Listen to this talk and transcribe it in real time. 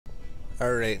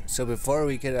Alright, so before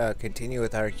we could continue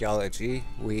with archaeology,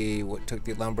 we took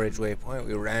the Lumbridge waypoint,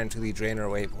 we ran to the Drainer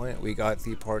waypoint, we got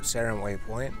the Port Sarim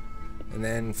waypoint, and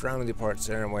then from the Port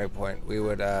Sarim waypoint we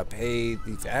would pay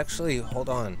the... Actually, hold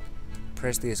on.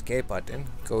 Press the escape button,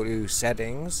 go to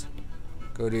settings,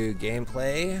 go to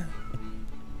gameplay,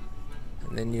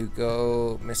 and then you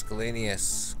go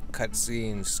miscellaneous,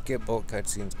 cutscenes, skip boat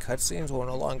cutscenes. Cutscenes will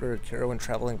no longer occur when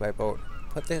traveling by boat.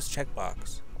 Put this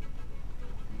checkbox.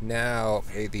 Now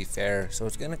pay the fare. So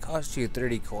it's going to cost you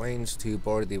 30 coins to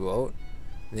board the boat.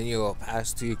 Then you will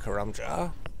pass to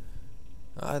Karamja.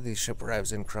 The ship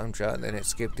arrives in Karamja, and then it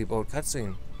skipped the boat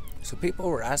cutscene. So people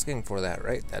were asking for that,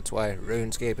 right? That's why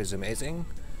Runescape is amazing.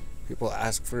 People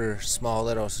ask for small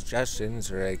little suggestions,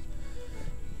 or like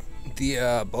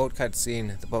the boat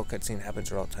cutscene. The boat cutscene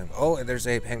happens all the time. Oh, and there's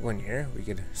a penguin here. We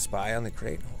could spy on the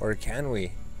crate, or can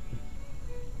we?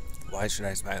 Why should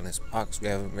I spy on this box? We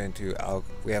haven't been to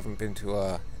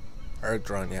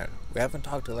Argdron yet. We haven't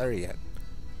talked to Larry yet.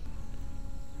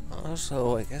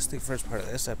 Also, I guess the first part of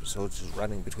this episode is just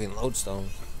running between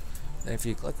lodestones. And if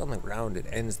you click on the ground, it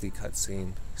ends the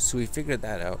cutscene. So we figured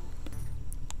that out.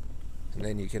 And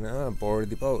then you can board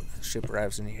the boat. The ship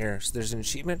arrives in here. So there's an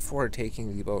achievement for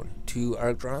taking the boat to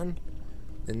Argdron.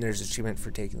 Then there's an achievement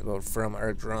for taking the boat from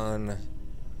Argdron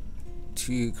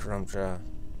to Karamja.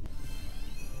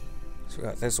 So we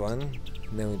got this one,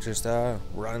 and then we just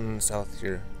run south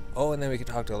here. Oh, and then we can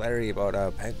talk to Larry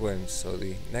about penguins. So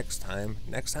the next time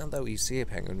that we see a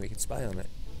penguin, we can spy on it.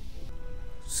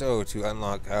 So to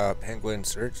unlock penguin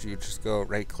search, you just go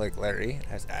right-click Larry. It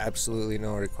has absolutely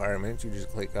no requirements. You just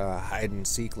click hide and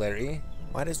seek Larry.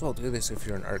 Might as well do this if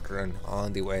you're an Archeron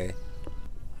on the way.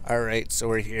 Alright, so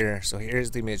we're here. So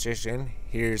here's the magician.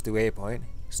 Here's the waypoint.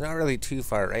 It's not really too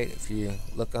far, right? If you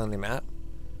look on the map.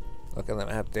 Look on the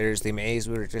map, there's the maze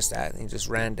we were just at, and you just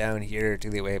ran down here to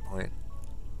the waypoint.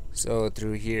 So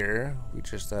through here, we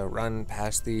just run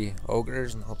past the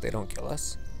ogres and hope they don't kill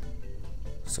us.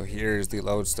 So here's the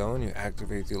lodestone. You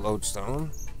activate the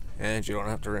lodestone, and you don't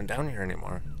have to run down here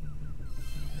anymore.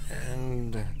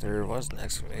 And there was an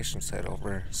excavation site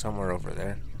somewhere over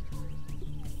there.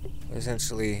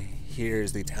 Essentially,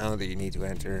 here's the town that you need to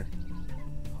enter.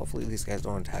 Hopefully these guys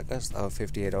don't attack us. Level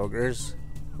 58 ogres.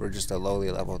 We're just a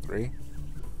lowly level 3.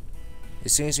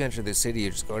 As soon as you enter the city,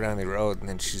 you just go down the road, and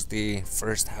then she's the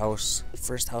first house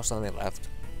on the left.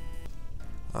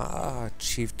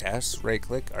 Chief Test, right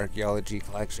click, Archeology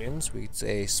Collections. We'd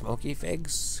say Smoky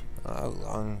Figs,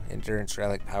 long endurance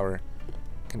relic power.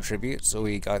 Contribute, so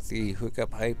we got the hookah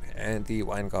pipe and the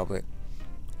wine goblet.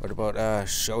 What about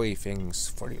showy things?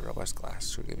 40 robust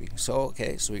glass. So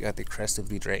okay, so we got the crest of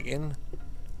the dragon,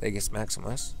 Legus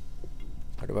Maximus.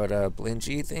 What about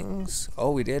blingy things?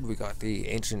 Oh, we did. We got the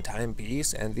ancient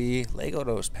timepiece and the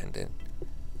Legodos pendant.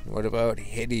 What about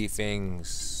hitty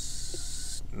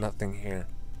things? Nothing here.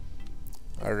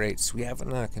 Alright, so we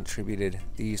haven't contributed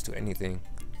these to anything.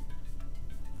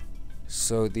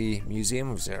 So the Museum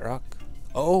of Xerok.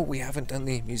 Oh, we haven't done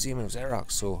the Museum of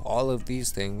Xerok. So all of these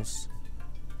things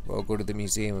will go to the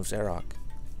Museum of Xerok.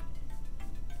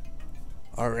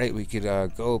 Alright, we could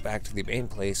go back to the main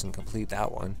place and complete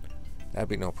that one. That'd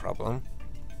be no problem.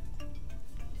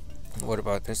 What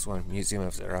about this one? Museum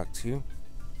of Xerok 2.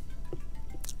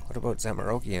 What about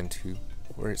Zamorakian 2?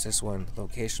 Where is this one?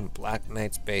 Location Black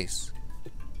Knight's base.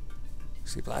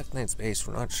 See, Black Knight's base,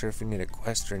 we're not sure if we need a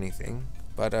quest or anything.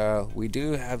 But we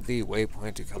do have the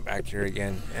waypoint to come back here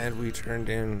again. And we turned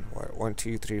in, what, 1,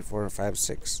 2, 3, 4, 5,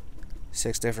 6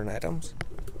 different items.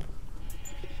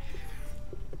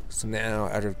 So now,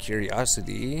 out of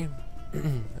curiosity,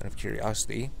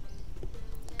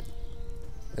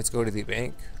 let's go to the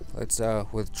bank. Let's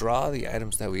withdraw the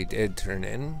items that we did turn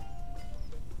in.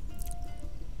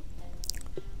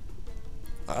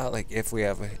 Like if we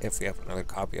have another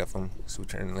copy of them. So we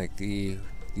turned in like the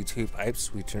 2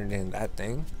 pipes. We turned in that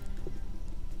thing,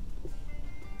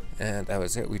 and that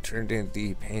was it. We turned in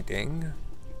the painting,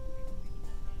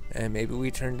 and maybe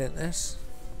we turned in this.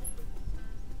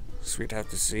 So we'd have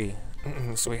to see.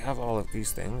 So we have all of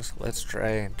these things. Let's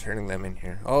try turning them in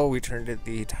here. Oh, we turned in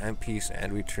the timepiece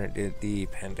and we turned in the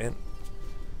pendant.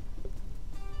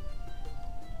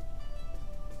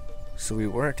 So we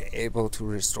weren't able to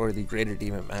restore the Greater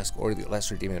Demon Mask or the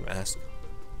Lesser Demon Mask.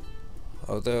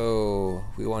 Although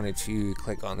we wanted to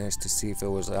click on this to see if it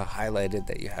was highlighted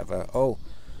that you have a... Oh,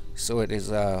 so it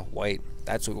is white.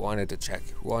 That's what we wanted to check.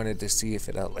 We wanted to see if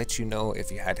it let you know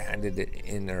if you had handed it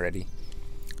in already.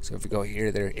 So if you go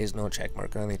here, there is no check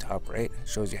marker on the top right. It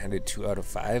shows you handed 2 out of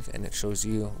 5, and it shows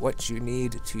you what you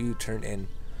need to turn in.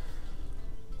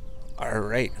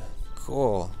 Alright,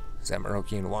 cool.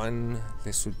 Zamarokian 1,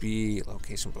 this would be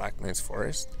location Blackman's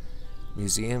Forest.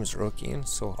 Museums Rokian,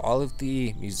 so all of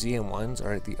the museum ones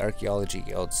are at the Archeology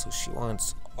Guild, so she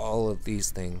wants all of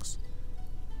these things.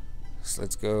 So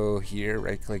let's go here,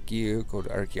 right click you, go to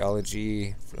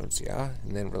Archeology, Runescape,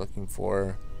 and then we're looking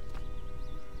for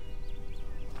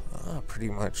pretty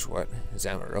much what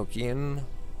Zamarokian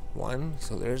 1,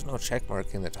 so there's no check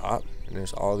mark in the top, and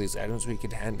there's all these items we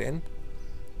could hand in.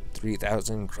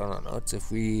 3,000 chrononotes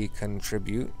if we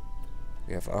contribute.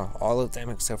 We have all of them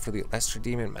except for the Lesser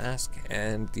Demon Mask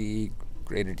and the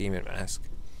Greater Demon Mask.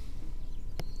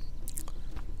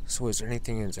 So is there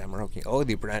anything in Zamarokian? Oh,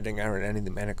 the Branding Iron and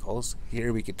the Manacles.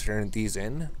 Here we could turn these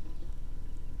in.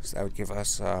 So that would give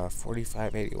us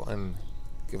 4581.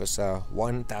 Give us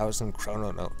 1,000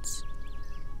 chrononotes.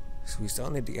 So we still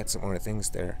need to get some more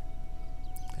things there.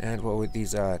 And what would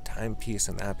these timepiece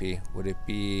and that be? Would it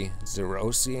be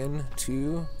Zerosian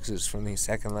 2? Because it's from the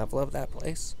second level of that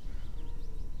place.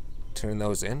 Turn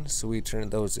those in. So we turn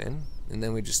those in. And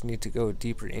then we just need to go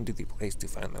deeper into the place to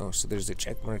find those. So there's a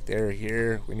check mark there.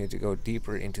 Here we need to go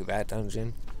deeper into that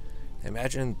dungeon.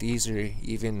 Imagine these are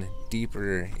even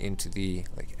deeper into the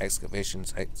excavation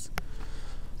sites.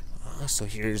 So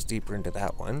here's deeper into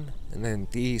that one. And then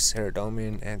the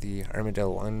Ceradomin and the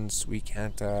Armadillo ones, we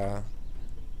can't...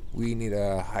 we need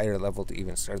a higher level to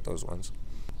even start those ones.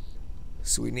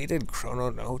 So we needed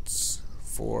chrononotes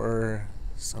for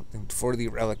something, for the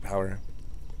relic power.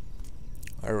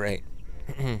 Alright,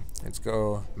 let's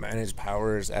go manage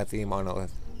powers at the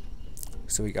monolith.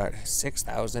 So we got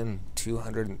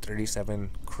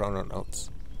 6,237 chrononotes.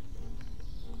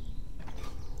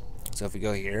 So if we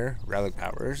go here, relic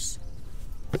powers,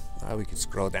 we could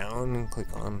scroll down and click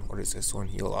on, what is this one?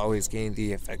 You'll always gain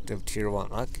the effective tier 1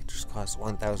 luck. It just costs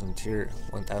 1,000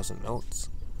 notes.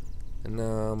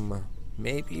 And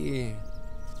maybe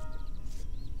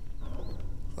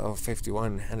level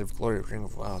 51, Hand of Glory, Ring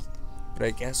of Wealth. But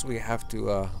I guess we have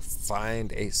to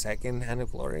find a second Hand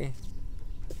of Glory.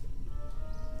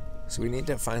 So we need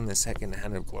to find the second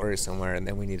Hand of Glory somewhere, and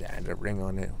then we need to add a ring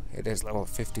on it. It is level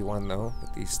 51 though,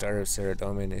 but the Star of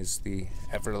Ceradomin is the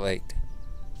Everlight.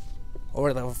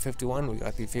 Or level 51, we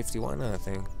got the 51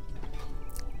 thing.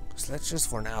 So let's just,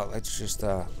 for now, let's just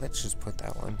put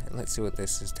that one, and let's see what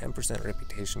this is. 10%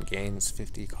 reputation gains,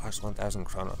 50, cost 1,000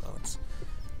 chrononotes.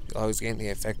 You'll always gain the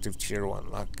effective tier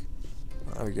 1 luck.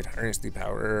 We could harness the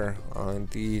power on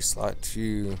the slot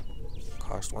 2,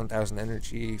 cost 1,000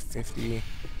 energy, 50.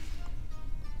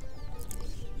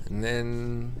 And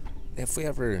then, if we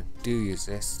ever do use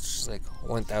this, it's just like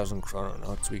 1,000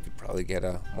 chrononotes, we could probably get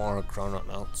more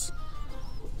chrononotes.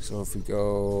 So if we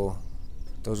go,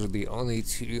 those are the only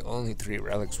 3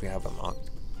 relics we have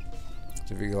unlocked.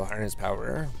 So if we go harness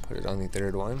power, put it on the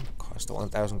third one, cost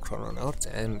 1,000 chrononotes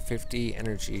and 50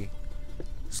 energy.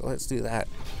 So let's do that.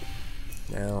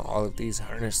 Now all of these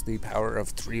harness the power of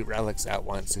 3 relics at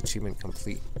once, achievement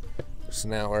complete. So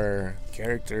now our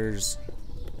characters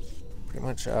pretty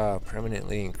much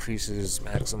permanently increases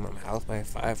maximum health by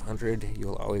 500.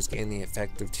 You'll always gain the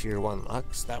effective tier 1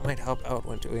 luck, so that might help out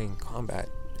when doing combat.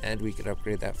 And we could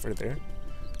upgrade that further.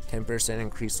 10%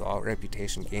 increase all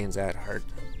reputation gains at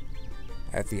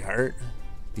the Heart,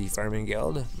 the Farming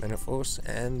Guild, Menefos,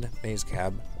 and Maze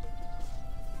Cab.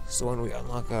 So when we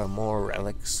unlock more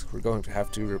relics, we're going to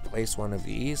have to replace one of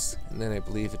these, and then I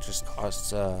believe it just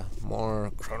costs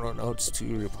more chrononotes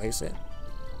to replace it.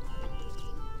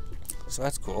 So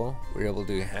that's cool. We're able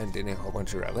to hand in a whole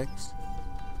bunch of relics.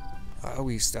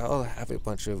 We still have a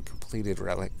bunch of completed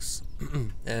relics,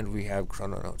 and we have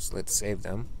chrononotes. Let's save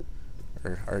them.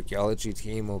 Our archaeology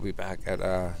team will be back at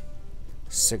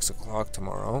 6 o'clock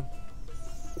tomorrow.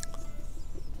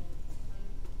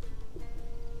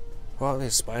 Well,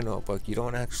 this spy notebook, you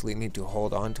don't actually need to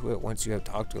hold on to it. Once you have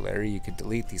talked to Larry, you could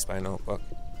delete the spy notebook.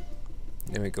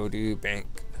 Then we go to bank,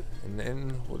 and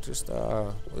then we'll just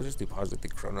deposit the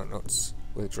chrononotes.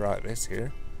 Withdraw this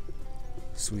here.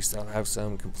 So we still have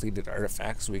some completed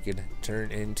artifacts we could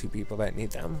turn into people that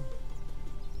need them.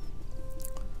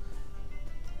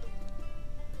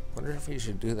 Wonder if we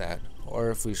should do that, or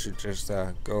if we should just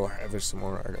go harvest some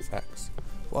more artifacts.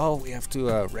 Well, we have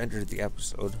to render the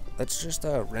episode. Let's just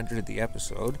render the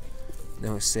episode.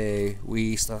 Now say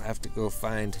we still have to go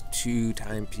find 2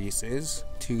 timepieces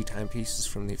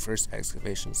from the first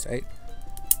excavation site.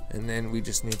 And then we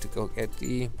just need to go get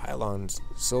the pylons.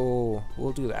 So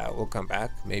we'll do that. We'll come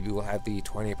back. Maybe we'll have the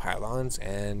 20 pylons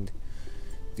and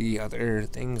the other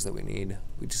things that we need.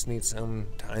 We just need some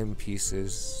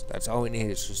timepieces. That's all we need.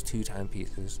 It's just 2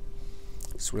 timepieces.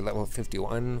 So we're level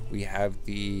 51. We have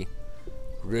the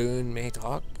Rune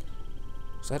Maytalk.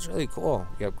 So that's really cool.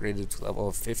 We upgraded to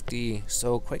level 50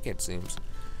 so quick, it seems.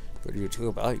 Go to your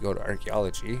tool belt, you go to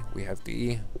Archeology. We have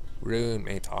the Rune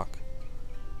Maytalk.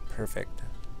 Perfect.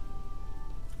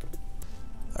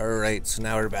 Alright, so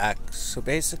now we're back. So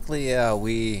basically,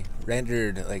 we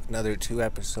rendered like another 2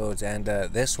 episodes, and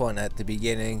this one at the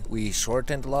beginning, we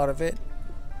shortened a lot of it.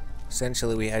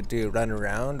 Essentially, we had to run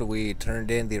around, we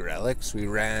turned in the relics, we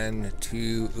ran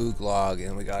to Ooglog,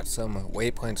 and we got some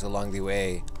waypoints along the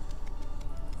way.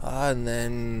 And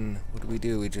then, what did we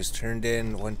do? We just turned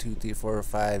in 1, 2, 3, 4,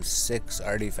 5, 6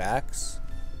 artifacts.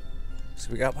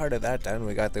 So we got part of that done,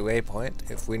 we got the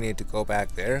waypoint. If we need to go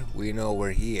back there, we know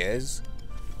where he is.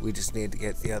 We just need to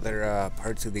get the other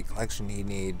parts of the collection he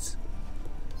needs.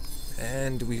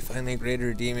 And we finally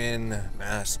Greater Demon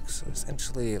Mask. So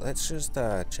essentially, let's just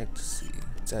check to see.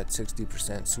 It's at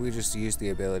 60%, so we just use the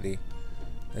ability.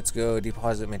 Let's go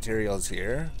deposit materials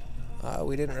here.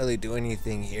 We didn't really do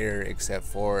anything here except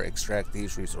for extract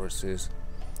these resources.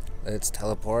 Let's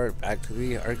teleport back to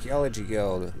the Archeology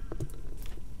Guild.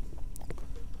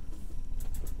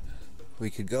 We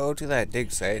could go to that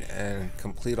Digsite and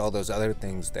complete all those other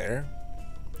things there.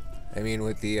 I mean,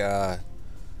 with the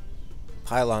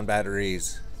pylon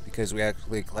batteries, because we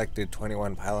actually collected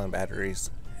 21 pylon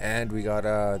batteries, and we got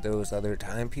those other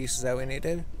timepieces that we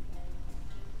needed.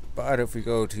 But if we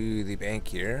go to the bank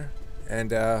here,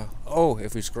 and oh,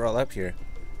 if we scroll up here,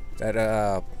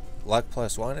 that luck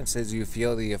 +1, it says you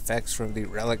feel the effects from the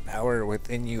relic power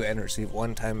within you and receive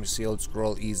 1 time sealed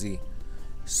scroll easy.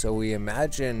 So we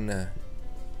imagine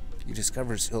you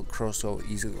discover sealed scroll so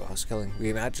easily while skilling. We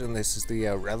imagine this is the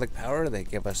relic power. They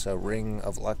give us a ring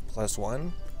of luck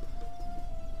 +1.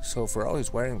 So if we're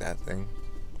always wearing that thing.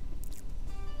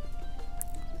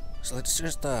 So let's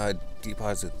just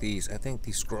deposit these. I think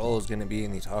the scroll is going to be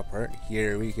in the top part.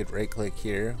 Here we could right click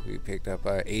here. We picked up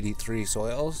 83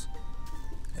 soils.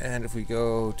 And if we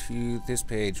go to this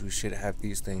page, we should have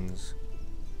these things.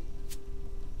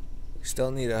 We still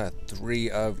need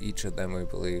 3 of each of them, I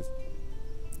believe.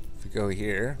 If we go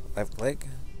here, left click,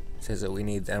 it says that we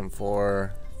need them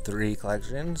for 3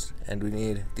 collections, and we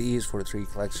need these for 3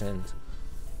 collections.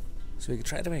 So we could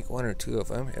try to make 1 or 2 of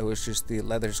them. It was just the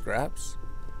leather scraps.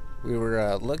 We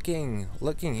were looking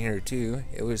here too.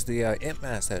 It was the imp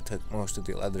mask that took most of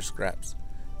the leather scraps.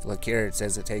 If you look here, it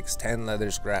says it takes 10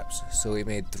 leather scraps. So we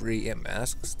made 3 imp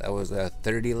masks. That was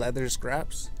 30 leather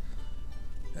scraps.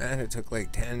 And it took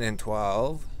like 10 and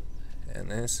 12.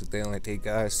 And this, they only take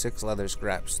 6 leather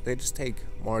scraps. They just take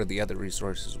more of the other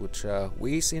resources, which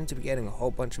we seem to be getting a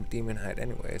whole bunch of demon hide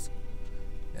anyways.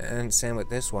 And same with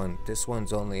this one. This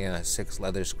one's only 6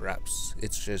 leather scraps.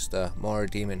 It's just more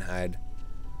demon hide.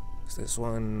 So this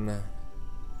one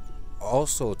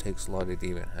also takes a lot of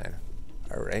demon hide.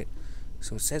 Alright.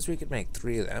 So it says we could make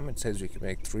 3 of them. It says we could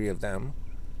make 3 of them.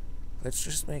 Let's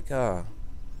just make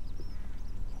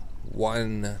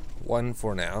one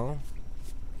for now.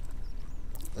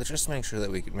 Let's just make sure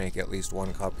that we could make at least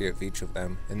 1 copy of each of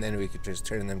them, and then we could just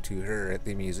turn them to her at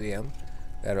the museum.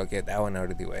 That'll get that one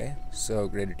out of the way. So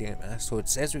Greater Demon Mask. So it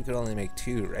says we could only make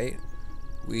 2, right?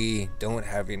 We don't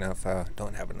have enough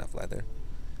leather.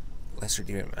 Lesser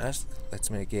Demon Mask. Let's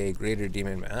make a Greater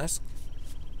Demon Mask.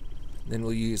 Then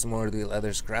we'll use more of the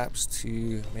leather scraps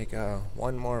to make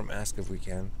 1 more mask if we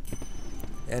can.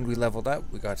 And we leveled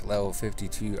up. We got to level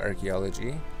 52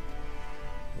 Archeology.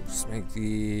 We'll just make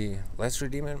the Lesser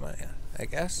Demon Mask, I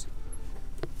guess.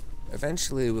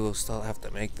 Eventually we will still have to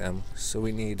make them. So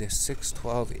we need 6,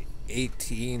 12,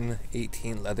 18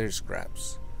 leather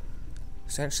scraps.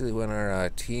 Essentially, when our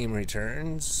team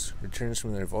returns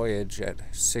from their voyage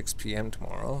at 6 p.m.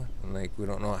 tomorrow, and like we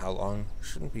don't know how long,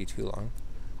 shouldn't be too long.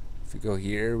 If we go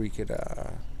here, we could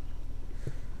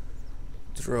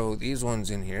throw these ones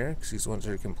in here because these ones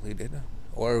are completed,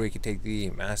 or we could take the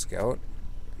mask out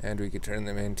and we could turn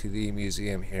them into the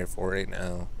museum here for right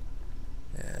now.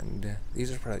 And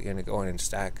these are probably going to go in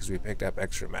stack because we picked up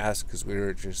extra masks because we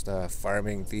were just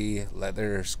farming the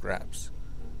leather scraps.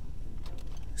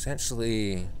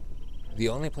 Essentially, the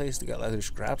only place to get leather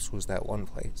scraps was that one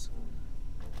place.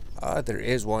 There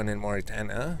is one in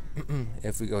Mauritania.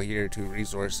 If we go here to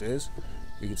resources,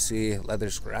 you can see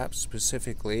leather scraps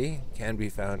specifically can be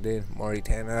found in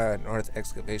Mauritania North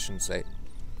Excavation Site.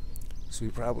 So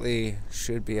we probably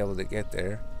should be able to get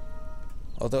there.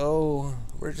 Although,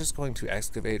 we're just going to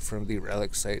excavate from the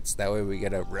relic sites, that way we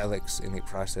get relics in the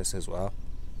process as well.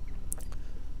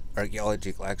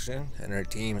 Archaeology collection, and our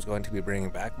team is going to be bringing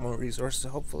back more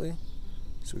resources hopefully.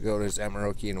 So we go to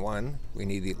Zamarokian 1, we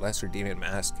need the Lesser Demon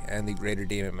Mask and the Greater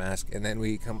Demon Mask, and then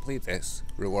we complete this.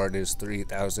 Reward is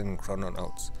 3,000 chrono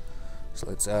notes. So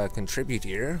let's contribute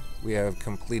here. We have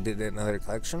completed another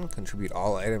collection. Contribute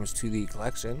all items to the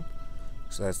collection.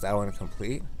 So that's that one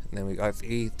complete. And then we got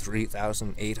the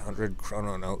 3,800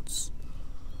 chrono notes.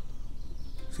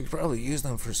 So you could probably use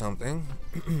them for something.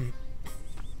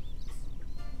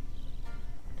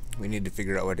 We need to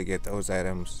figure out where to get those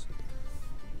items.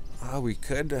 We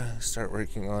could start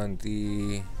working on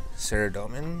the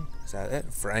Ceradomin. Is that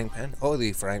it? Frying pan? Oh,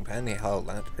 the frying pan, the hell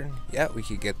lantern. Yeah, we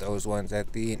could get those ones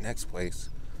at the next place.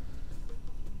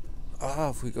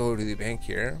 If we go to the bank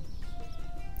here.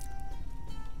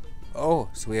 Oh,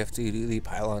 so we have to do the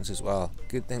pylons as well.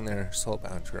 Good thing they're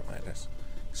soulbound to remind us.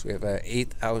 So we have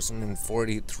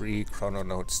 8,043 chrono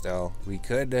notes still. We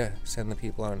could send the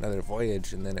people on another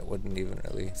voyage and then it wouldn't even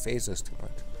really phase us too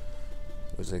much.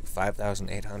 It was like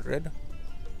 5,800.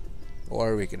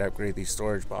 Or we could upgrade the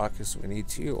storage box if we need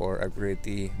to, or upgrade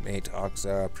the Maytalk's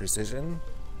precision.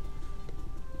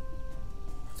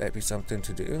 That'd be something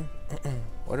to do.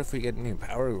 What if we get new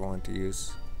power we want to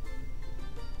use?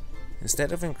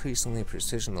 Instead of increasing the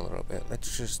precision a little bit,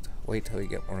 let's just wait till we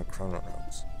get more chrono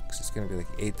notes. Because it's going to be like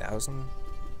 8,000.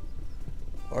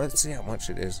 Or let's see how much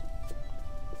it is.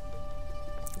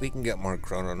 We can get more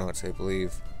chrono notes, I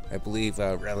believe.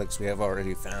 Relics we have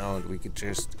already found. We could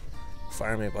just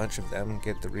farm a bunch of them,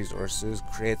 get the resources,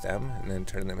 create them, and then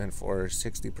turn them in for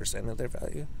 60% of their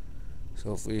value.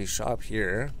 So if we shop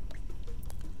here,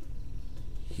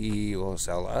 he will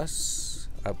sell us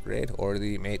upgrade, or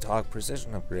the Maytalk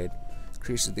precision upgrade.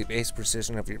 Increases the base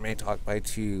precision of your Maytalk by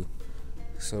 2.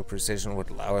 So precision would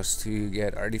allow us to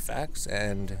get artifacts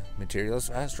and materials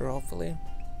faster, hopefully.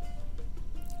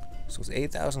 So it's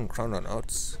 8,000 chrono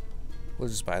notes. We'll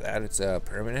just buy that. It's a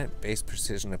permanent base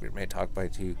precision of your Maytalk by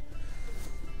 2.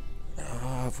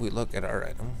 If we look at our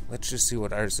item, let's just see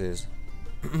what ours is.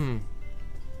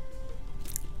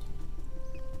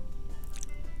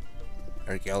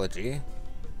 Archeology.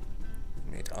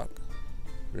 Maytalk.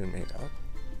 Rune Maytalk.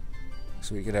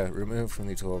 So we could remove from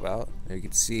the tool belt. You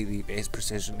can see the base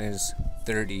precision is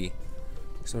 30.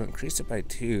 So increase it by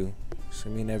 2. So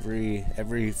I mean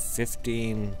every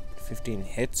 15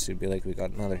 hits it'd be like we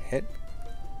got another hit.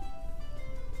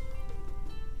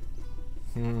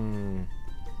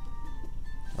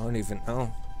 I don't even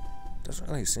know. Doesn't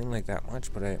really seem like that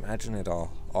much, but I imagine it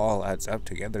all adds up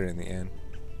together in the end.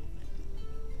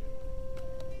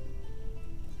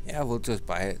 Yeah, we'll just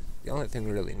buy it. The only thing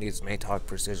we really need is Maytalk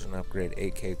precision upgrade,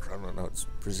 8k chrono notes,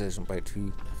 precision by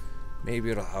 2.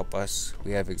 Maybe it'll help us.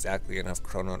 We have exactly enough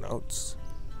chrono notes.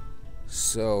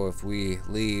 So if we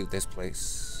leave this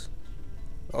place,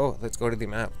 let's go to the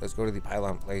map. Let's go to the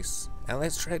pylon place, and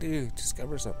let's try to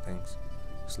discover some things.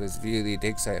 So let's view the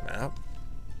Digsite map.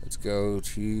 Let's go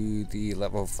to the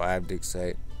level 5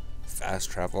 Digsite, fast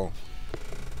travel.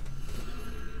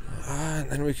 And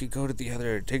then we could go to the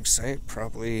other Digsite,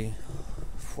 probably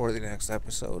for the next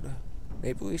episode.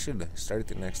 Maybe we should start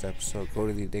the next episode, go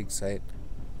to the Digsite.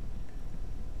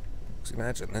 Because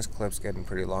imagine this clip's getting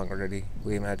pretty long already.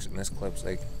 We imagine this clip's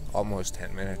like almost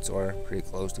 10 minutes or pretty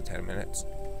close to 10 minutes.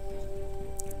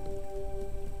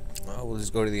 Well, we'll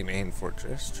just go to the main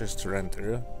fortress just to run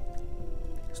through.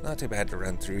 It's not too bad to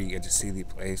run through, you get to see the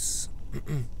place.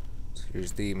 So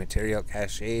here's the material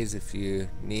caches if you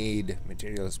need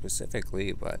material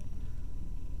specifically, but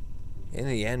in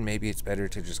the end maybe it's better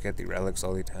to just get the relics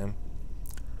all the time.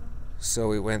 So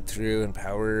we went through and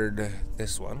powered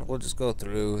this one. We'll just go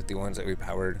through the ones that we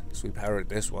powered. So we powered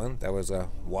this one. That was a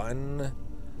 1,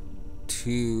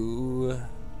 2,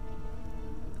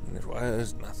 and there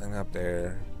was nothing up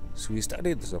there. So we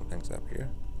studied some things up here.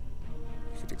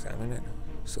 You could examine it.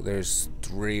 So there's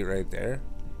 3 right there.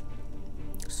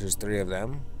 So there's 3 of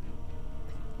them.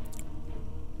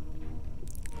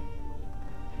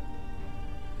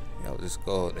 Yeah, I'll just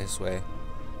go this way.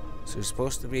 So there's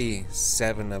supposed to be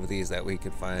 7 of these that we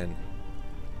could find.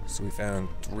 So we found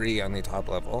 3 on the top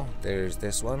level. There's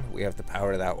this one. We have to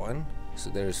power that one.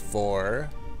 So there's 4.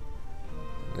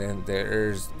 Then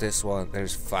there's this one.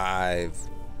 There's 5.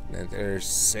 And then there's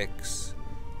 6.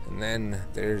 And then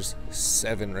there's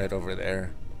 7 right over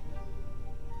there.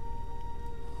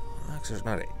 Actually, there's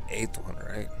not an 8th one,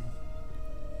 right?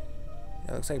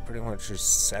 Yeah, it looks like pretty much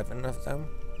just 7 of them.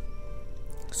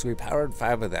 So we powered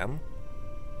 5 of them.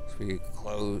 So we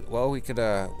close. Well, we could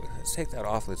let's take that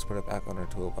off. Let's put it back on our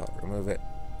tool belt. Remove it.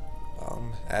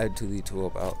 Add to the tool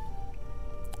belt.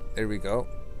 There we go.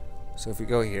 So if we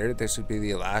go here, this would be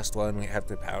the last one we have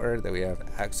to power that we have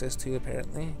access to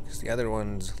apparently, because the other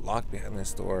one's locked behind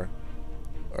this door.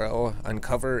 Or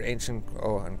uncover ancient.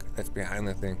 That's behind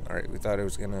the thing. All right, we thought it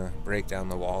was gonna break down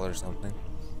the wall or something.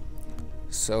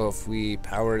 So if we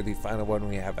power the final one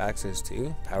we have access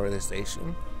to, power the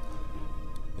station,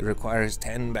 it requires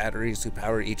 10 batteries to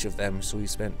power each of them. So we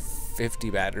spent 50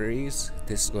 batteries.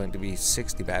 This is going to be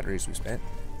 60 batteries we spent.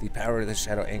 The power the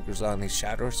shadow anchors on, the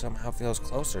shadow somehow feels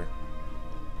closer.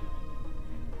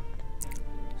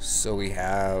 So we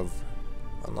have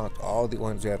unlocked all the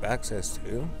ones we have access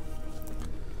to.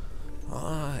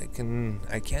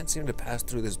 I can't seem to pass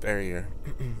through this barrier.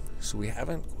 So we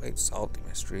haven't quite solved the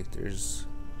mystery. There's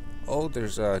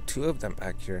two of them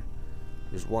back here.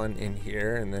 There's one in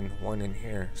here and then one in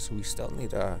here. So we still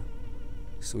need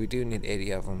so we do need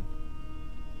 80 of them.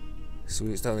 So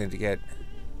we still need to get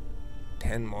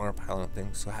 10 more pylon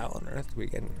things. So how on earth do we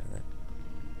get into that?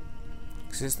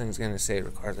 Because this thing's gonna say it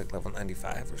requires like level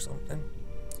 95 or something.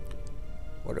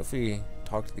 What if we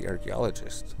talk to the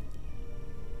archaeologist?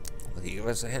 Will he give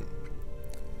us a hint?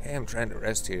 Hey, I'm trying to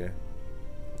rest here.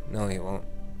 No, he won't.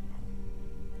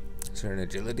 Is there an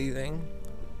agility thing?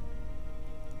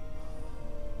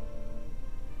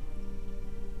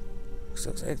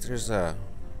 Looks like there's a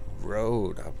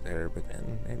road up there, but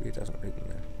then maybe it doesn't lead in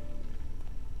there.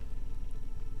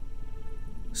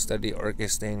 Study orca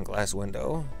stained glass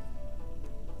window.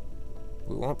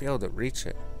 We won't be able to reach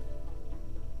it.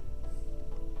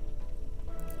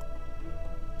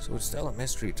 So it's still a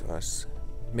mystery to us.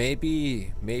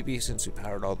 Maybe since we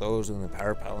powered all those and the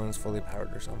power pylon's fully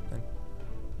powered or something.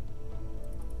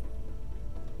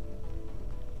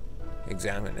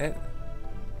 Examine it.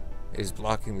 Is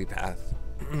blocking the path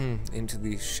into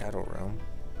the shadow realm.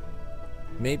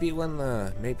 Maybe when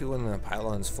the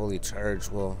pylon's fully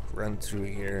charged, we'll run through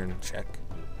here and check.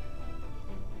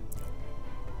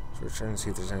 So we're trying to see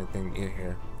if there's anything new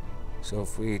here. So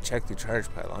if we check the charge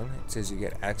pylon, it says you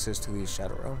get access to the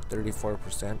shadow realm,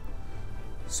 34%.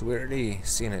 So we already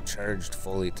seen it charged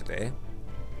fully today.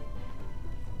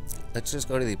 Let's just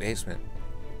go to the basement.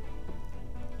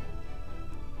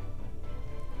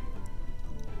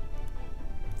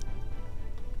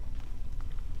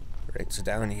 Right, so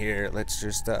down here, let's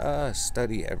just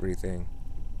study everything.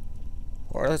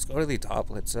 Or let's go to the top,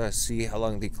 let's see how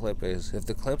long the clip is. If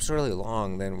the clip's really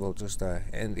long, then we'll just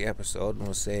end the episode, and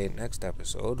we'll say next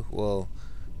episode, we'll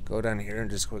go down here and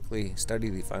just quickly study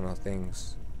the final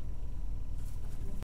things.